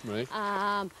in it. Right.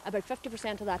 About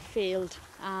 50% of that failed.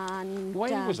 And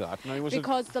why was that? Now,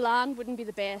 because the land wouldn't be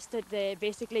the best.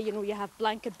 Basically, you know, you have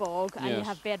blanket bog and you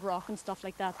have bedrock and stuff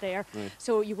like that there. Right.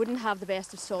 So you wouldn't have the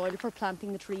best of soil for planting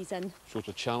the trees in. So it's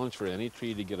a challenge for any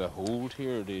tree to get a hold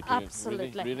here?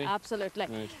 Absolutely, really? Absolutely.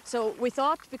 Right. So we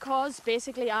thought, because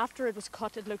basically after it was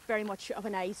cut, it looked very much of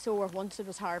an eyesore once it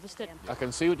was harvested. I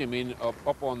can see what you mean.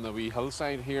 Up on the wee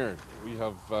hillside here, we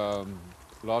have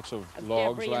lots of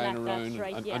logs lying around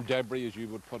and debris, as you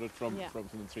would put it, from some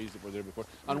of the trees that were there before.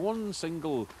 And one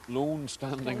single lone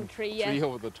standing tree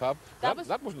over the top.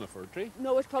 That wasn't a fir tree.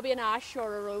 No, it's probably an ash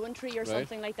or a rowan tree or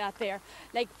something like that there.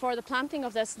 Like for the planting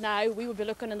of this now, we would be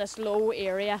looking in this low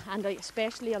area, and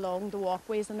especially along the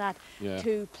walkways and that,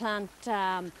 to plant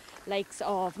likes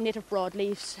of native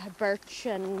broadleaves, birch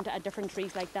and different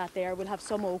trees like that there. We'll have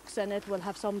some oaks in it, we'll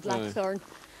have some blackthorn.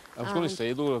 I was going to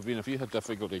say though, if you had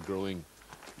difficulty growing,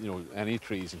 you know, any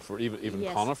trees, and for even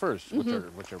conifers,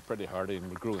 which are pretty hardy and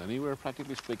would grow anywhere,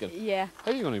 practically speaking. Yeah.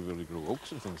 How are you going to be able to grow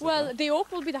oaks and things like that? Well, the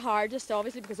oak will be the hardest,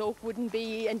 obviously, because oak wouldn't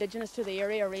be indigenous to the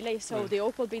area, really. So the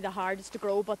oak will be the hardest to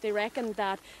grow. But they reckon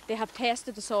that they have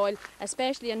tested the soil,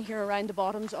 especially in here around the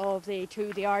bottoms of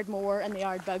the Ardmore and the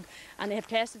Ardbug, and they have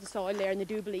tested the soil there, and they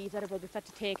do believe that it will be fit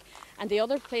to take. And the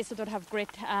other place that would have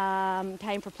great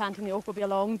time for planting the oak will be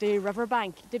along the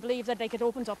riverbank. They believe that it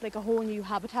opens up like a whole new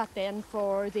habitat then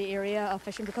for the area of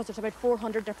fishing, because there's about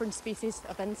 400 different species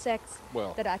of insects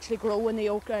that actually grow in the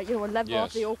oak, you know, and live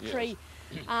off the oak tree.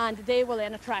 And they will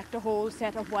then attract a whole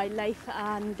set of wildlife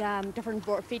and different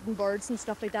feeding birds and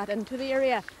stuff like that into the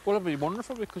area. Well, it'd be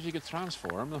wonderful because you could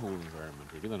transform the whole environment,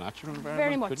 really, the natural environment.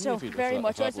 Very much so, very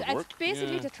much. It's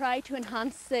basically to try to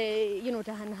enhance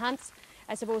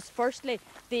I suppose, firstly,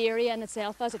 the area in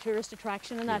itself as a tourist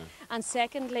attraction and that. And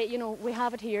secondly, you know, we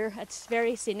have it here. It's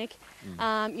very scenic.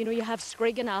 You know, you have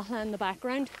Scrig and Atla in the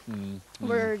background.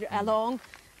 We're along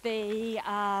the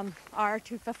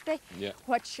R250,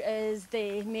 which is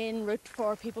the main route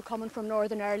for people coming from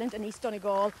Northern Ireland and East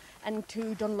Donegal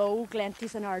into Dunloe,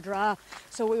 Glenties and Ardra.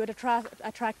 So we would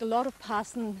attract a lot of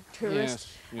passing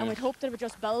tourists, and we'd hope that it would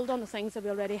just build on the things that we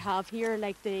already have here,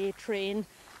 like the train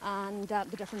and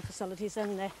the different facilities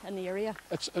in the area.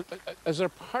 Is there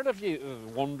part of you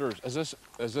wonders, is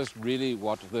this really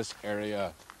what this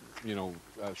area, you know,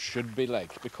 should be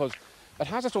like? Because it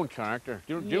has its own character.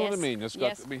 Do you know what I mean? It's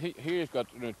got. I mean, here you've got.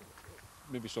 You know,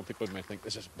 maybe some people might think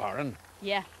this is barren.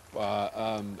 Yeah.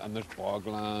 And there's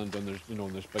bogland, and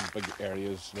there's big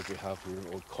areas like we have here,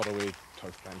 old cutaway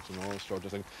turf banks and all sorts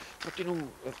of things. But you know,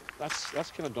 that's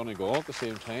kind of Donegal at the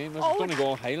same time. It's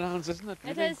Donegal Highlands, isn't it?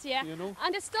 It is, yeah. You know?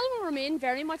 And it still will remain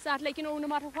very much that. Like, you know, no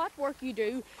matter what work you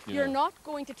do, you're not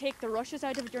going to take the rushes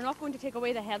out of it. You're not going to take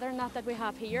away the heather and that we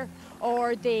have here,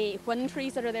 or the whin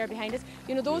trees that are there behind us.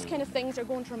 You know, those kind of things are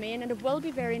going to remain, and it will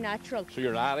be very natural. So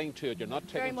you're adding to it. You're not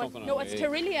taking something away. No, it's to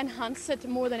really enhance it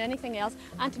more than anything else,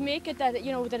 and to make it that,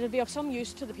 you know, that it'll be of some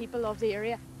use to the people of the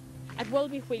area. It will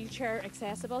be wheelchair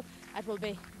accessible, it will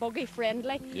be buggy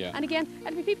friendly, and again,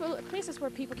 it'll be places where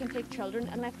people can take children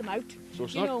and let them out. So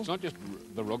it's not just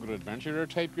the rugged adventurer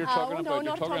type you're talking about?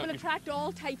 No, not at all. We'll attract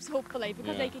all types, hopefully,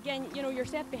 because like again, you know, you're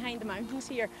set behind the mountains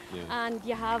here, and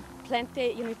you have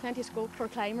plenty of scope for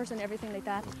climbers and everything like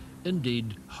that.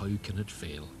 Indeed, how can it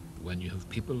fail when you have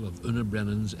people of Una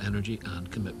Brennan's energy and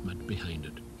commitment behind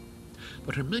it?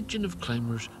 But her mention of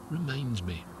climbers reminds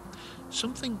me.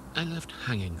 Something I left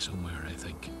hanging somewhere, I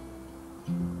think.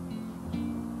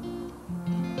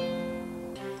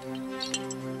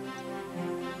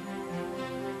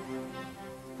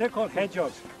 They're called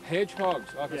hedgehogs.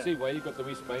 Hedgehogs? I can see why you've got the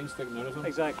wee spines sticking out of them.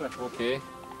 Exactly. Okay.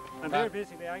 And they're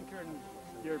basically anchoring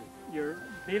your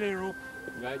belay rope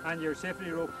and your safety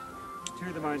rope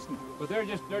to the mountain. But they're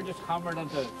just hammered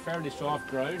into fairly soft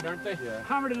ground, aren't they? Yeah.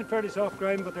 Hammered into fairly soft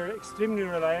ground, but they're extremely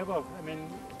reliable. I mean,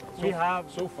 we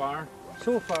have so far.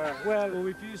 Well,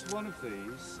 we've used one of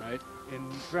these in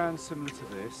ground similar to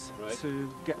this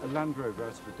to get a Land Rover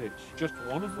out of a ditch. Just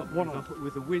one of them? One of them,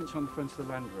 with a winch on the front of the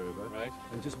Land Rover. Right.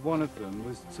 And just one of them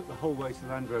took the whole way to the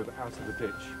Land Rover out of the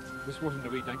ditch. This wasn't a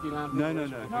wee dinky Land Rover?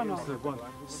 No. It was the one.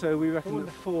 So we reckon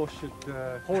that 4 should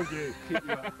hold you. Keep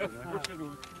you up, you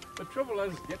know. The trouble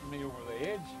is getting me over the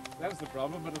edge. That's the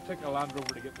problem, but it'll take a Land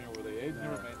Rover to get me over the edge. No. You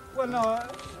know what I mean? Well, no,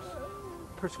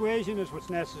 persuasion is what's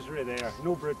necessary there,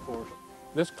 no brute force.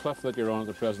 This cliff that you're on at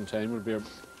the present time would be a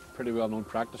pretty well-known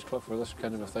practice cliff for this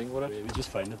kind of a thing, would it? We just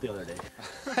found it the other day.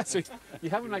 So you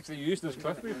haven't actually used this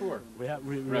cliff before? We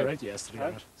were out yesterday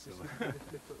on it. So.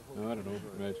 No, I don't know.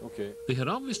 Right, okay. They had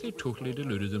obviously totally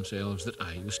deluded themselves that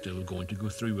I was still going to go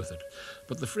through with it.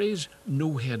 But the phrase,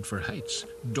 no head for heights,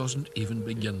 doesn't even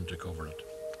begin to cover it.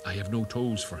 I have no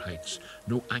toes for heights,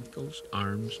 no ankles,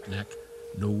 arms, neck,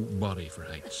 no body for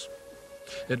heights.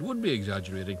 It would be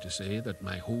exaggerating to say that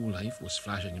my whole life was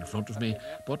flashing in front of me,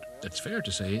 but it's fair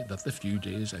to say that the few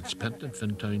days I'd spent in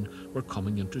Fintown were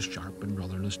coming into sharp and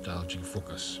rather nostalgic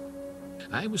focus.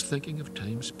 I was thinking of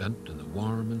time spent in the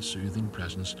warm and soothing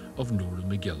presence of Nora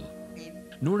McGill.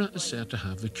 Nora is said to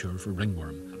have the cure for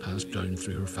ringworm, passed down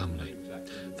through her family.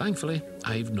 Thankfully,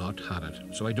 I've not had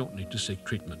it, so I don't need to seek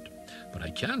treatment. But I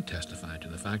can testify to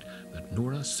the fact that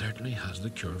Nora certainly has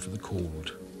the cure for the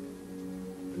cold.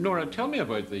 Nora, tell me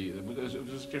about was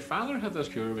your father had this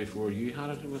cure before you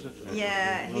had it? Was it?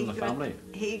 Yeah, family?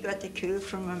 He got the cure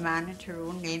from a man at her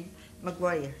own name,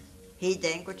 Maguire. He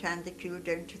then got hand the cure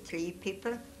down to 3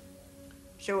 people.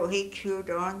 So he cured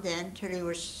on then till he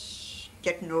was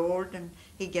getting old, and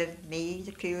he gave me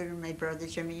the cure and my brother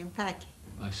Jimmy and Pack.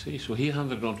 I see. So he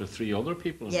handed it on to 3 other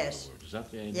people. Yes. Is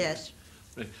that the idea? Yes.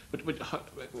 Right. But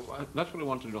that's what I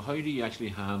wanted to know. How do you actually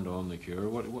hand on the cure?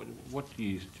 What do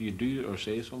you do or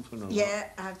say something? Or yeah,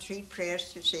 I have 3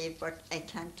 prayers to say, but I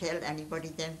can't tell anybody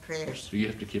them prayers. So you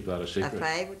have to keep that a secret? If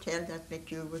I would tell that, the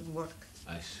cure wouldn't work.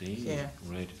 I see. Yeah.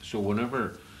 Right. So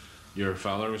whenever your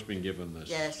father was being given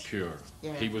this cure,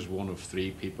 he was one of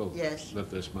 3 people that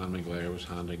this man Maguire was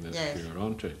handing this cure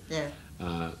on to.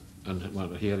 Yeah.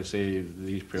 And he had to say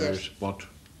these prayers, but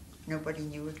nobody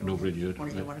knew it. Nobody knew it.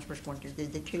 Only the ones was going to do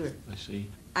the cure. I see.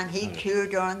 And he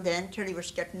cured on then till he was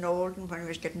getting old, and when he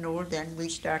was getting old then we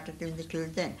started doing the cure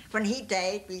then. When he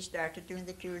died, we started doing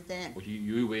the cure then. Well,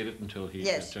 you waited until he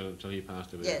until he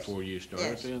passed away before you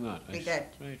started doing that? We did.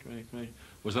 Right.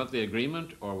 Was that the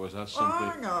agreement, or was that simply...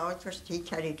 Oh, no, it was he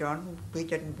carried on. We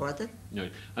didn't bother. No.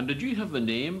 And did you have the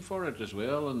name for it as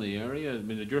well in the area? I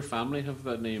mean, did your family have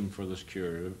that name for this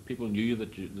cure? People knew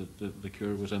that the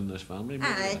cure was in this family?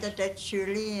 Aye, they did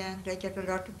surely, and they get a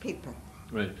lot of people.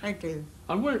 Right. I do.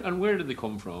 And where did they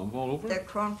come from? All over? They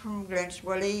come from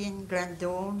Glenswilly and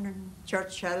Glendone and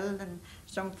Churchill and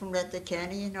some from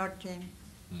Letterkenny and all time.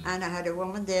 And I had a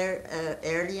woman there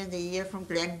early in the year from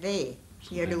Glenveigh.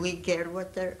 She had a wee girl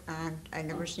with her, and I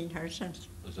never seen her since.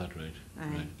 Is that right?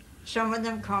 Right. Some of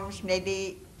them comes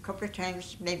maybe a couple of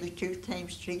times, maybe 2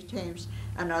 times, 3 times,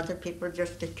 and other people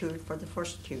just the 2 for the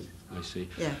first 2. I see.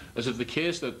 Yeah. Is it the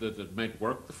case that it might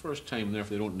work the first time, and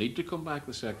therefore they don't need to come back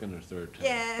the second or third time?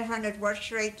 Yeah, when it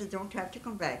works right, they don't have to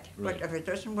come back. Right. But if it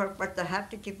doesn't work, but they have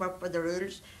to keep up with the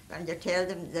rules, and you tell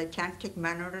them they can't take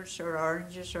minerals or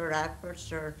oranges or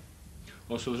apples or...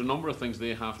 Oh, so there's a number of things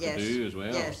they have to do as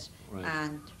well? Yes, right.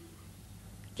 And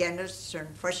Guinness and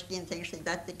whiskey and things like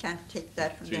that, they can't take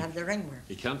that when they have the ringworm.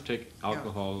 You can't take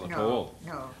alcohol at no, all?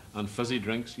 No. And fizzy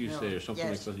drinks, you say, or something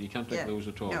like that? You can't take those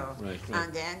at all? No. Right, right.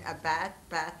 And then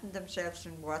bathing themselves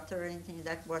in water or anything,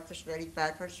 that water's very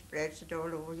bad for it, spreads it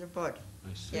all over your body.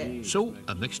 I see. Yeah. So,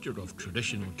 a mixture of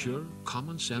traditional cure,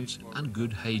 common sense and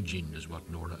good hygiene is what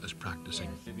Nora is practicing.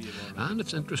 And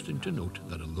it's interesting to note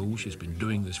that although she's been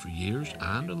doing this for years,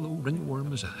 and although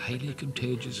ringworm is a highly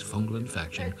contagious fungal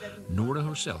infection, Nora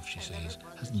herself, she says,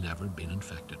 has never been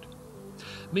infected.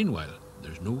 Meanwhile,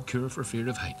 there's no cure for fear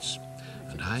of heights,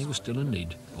 and I was still in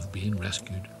need of being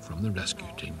rescued from the rescue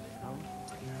team.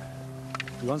 Do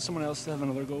you want someone else to have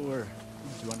another go, or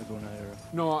do you want to go now? Or?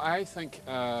 No, I think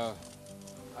I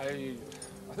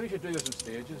think we should do this in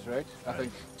stages, right? I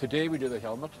think today we do the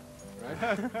helmet, right?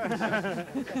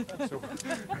 So,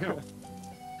 you know.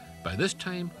 By this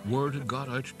time, word had got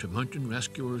out to mountain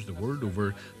rescuers the world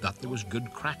over that there was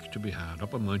good crack to be had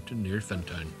up a mountain near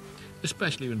Fintown,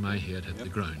 especially when my head hit the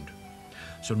ground.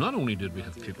 So not only did we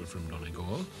have people from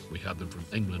Donegal, we had them from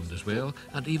England as well,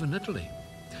 and even Italy.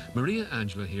 Maria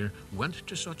Angela here went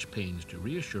to such pains to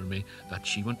reassure me that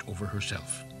she went over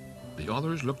herself. The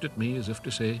others looked at me as if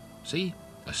to say, see,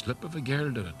 a slip of a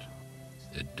girl did it.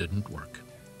 It didn't work.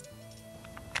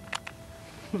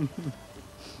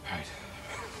 Right.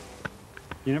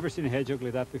 You never seen a hedgehog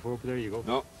like that before, but there you go.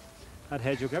 No. That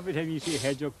hedgehog, every time you see a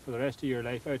hedgehog for the rest of your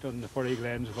life out on the furry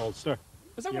glens of Ulster.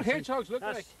 Is that what hedgehogs look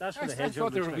like? That's what a hedgehog I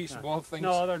thought they were looks wee like. small things.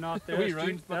 No, they're not.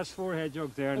 That's 4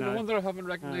 hedgehogs there now. No wonder I haven't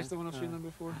recognised them when I've seen them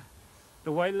before.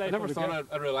 The wildlife. I never thought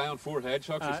I'd rely on 4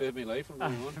 hedgehogs to save my life from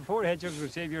going on. 4 hedgehogs will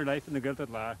save your life in the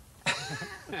gilded lar.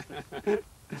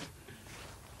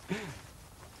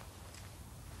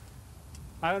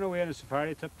 I went away on a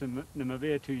safari trip to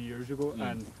Namibia 2 years ago,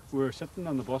 and we were sitting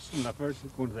on the bus in Lifford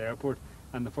going to the airport,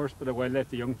 and the first bit of wildlife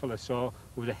the young fella saw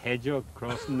was a hedgehog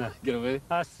crossing the... Get away?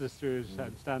 That's the truth.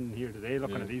 I'm standing here today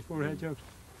looking at these 4 hedgehogs.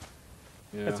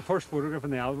 Yeah. It's the first photograph in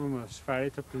the album of a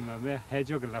safari trip to Namibia,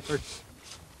 hedgehog and leopard.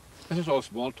 This is all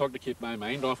small talk to keep my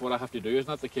mind off what I have to do. Isn't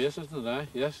that the case, isn't it?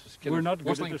 Yes. It's We're not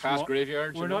good at the past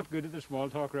graveyards. We're not good at the small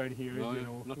talk around here. No, you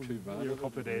know, not too bad. A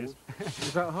couple of days.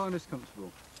 Is that harness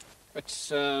comfortable?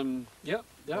 It's yeah.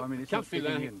 Well, I mean, can't feel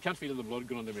the blood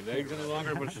going under my legs any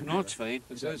longer, but no, it's fine.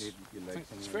 It's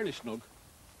fairly snug.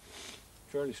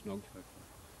 Fairly snug.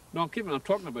 No, I'm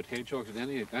talking about hedgehogs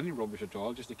and any rubbish at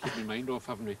all, just to keep my mind off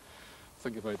having to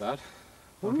think about that.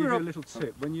 I'll give you a little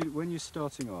tip. When you're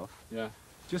starting off,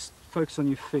 just focus on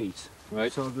your feet,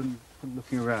 rather than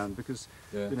looking around, because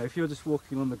you know, if you're just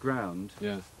walking on the ground,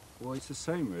 well, it's the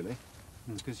same really,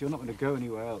 because you're not going to go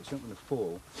anywhere else. You're not going to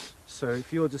fall. So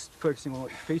if you're just focusing on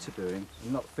what your feet are doing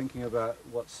and not thinking about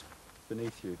what's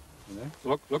beneath you, you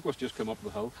know. Look what's just come up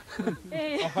the hill.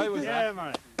 Hey. Oh, how was that?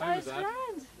 Man. How was that?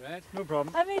 Grand. Right. No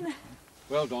problem. I mean,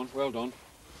 well done, well done.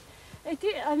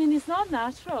 I mean, it's not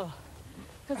natural,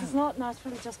 because it's not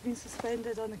naturally just being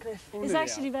suspended on a cliff. It's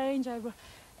actually very enjoyable.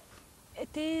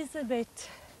 It is a bit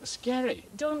scary.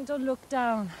 Don't look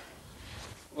down.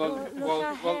 Well,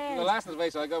 the last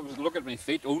advice I got was look at my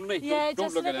feet only. Yeah, don't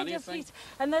just look at your anything. feet.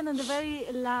 And then in the very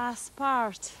last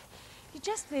part, you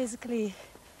just basically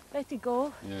let it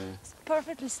go. Yeah. It's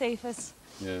perfectly safe. It's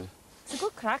a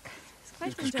good crack. It's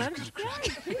quite enjoyable.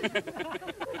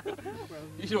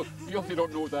 You obviously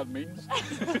don't know what that means.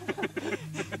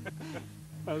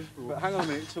 But hang on a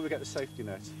minute until we get the safety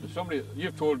net.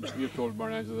 You've told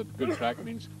Marianne that good crack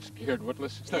means scared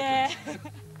witless. Yeah.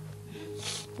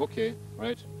 Okay,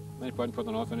 right. Any point in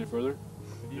putting off any further?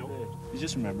 You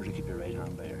just remember to keep your right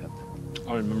hand by your hip.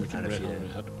 I'll remember to keep and my right hand by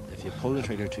my hip. If you pull the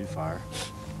trigger too far,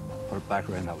 put it back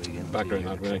around that way again. Back around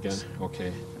that way again. Okay.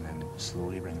 And then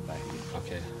slowly bring it back again.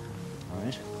 Okay. All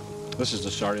right. This is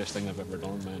the sorriest thing I've ever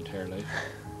done in my entire life.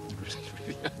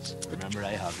 Yes. Remember,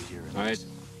 I have you here. All right.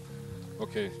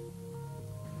 Okay.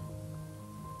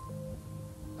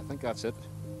 I think that's it.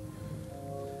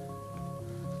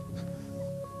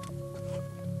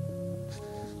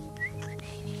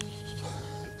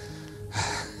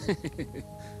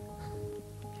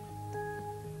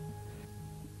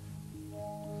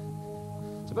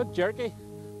 It's a bit jerky.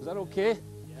 Is that okay?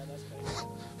 Yeah, that's fine.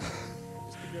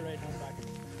 Just keep your right hand back.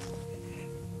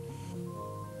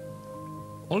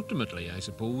 Ultimately, I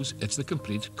suppose, it's the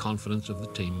complete confidence of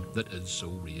the team that is so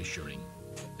reassuring.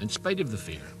 In spite of the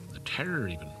fear, the terror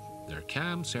even, their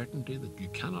calm certainty that you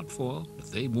cannot fall,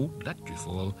 that they won't let you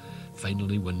fall,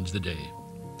 finally wins the day.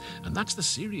 And that's the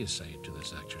serious side to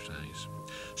this exercise.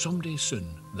 Someday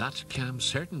soon, that calm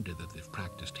certainty that they've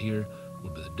practiced here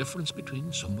will be the difference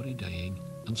between somebody dying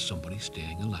and somebody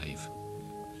staying alive.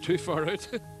 Too far out.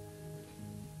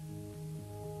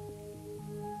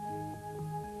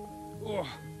 Oh.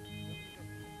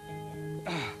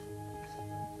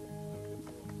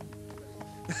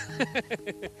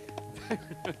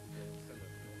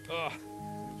 Oh.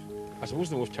 I suppose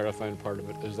the most terrifying part of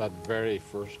it is that very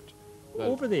first...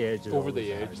 over the edge. Over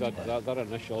the edge, that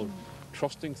initial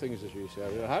trusting things, as you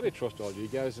said. I had to trust all you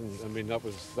guys, and I mean that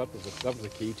was the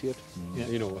key to it. Yeah.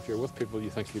 You know, if you're with people, you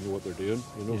think you know what they're doing.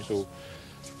 You know, yes. So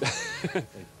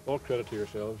all credit to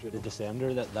yourselves. You know. The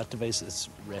Descender, that device is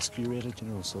rescue rated, you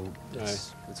know, so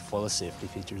it's full of safety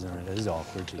features, and it is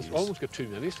awkward to use. It's almost got too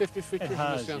many safety features in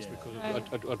a sense, because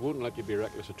it wouldn't let you be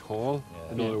reckless at all.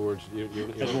 Yeah. In other words, you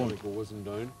won't go whizzing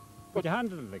down. But you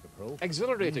handled it like a pro.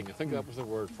 Exhilarating, I think that was the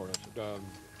word for it.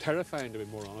 Terrifying, to be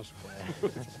more honest.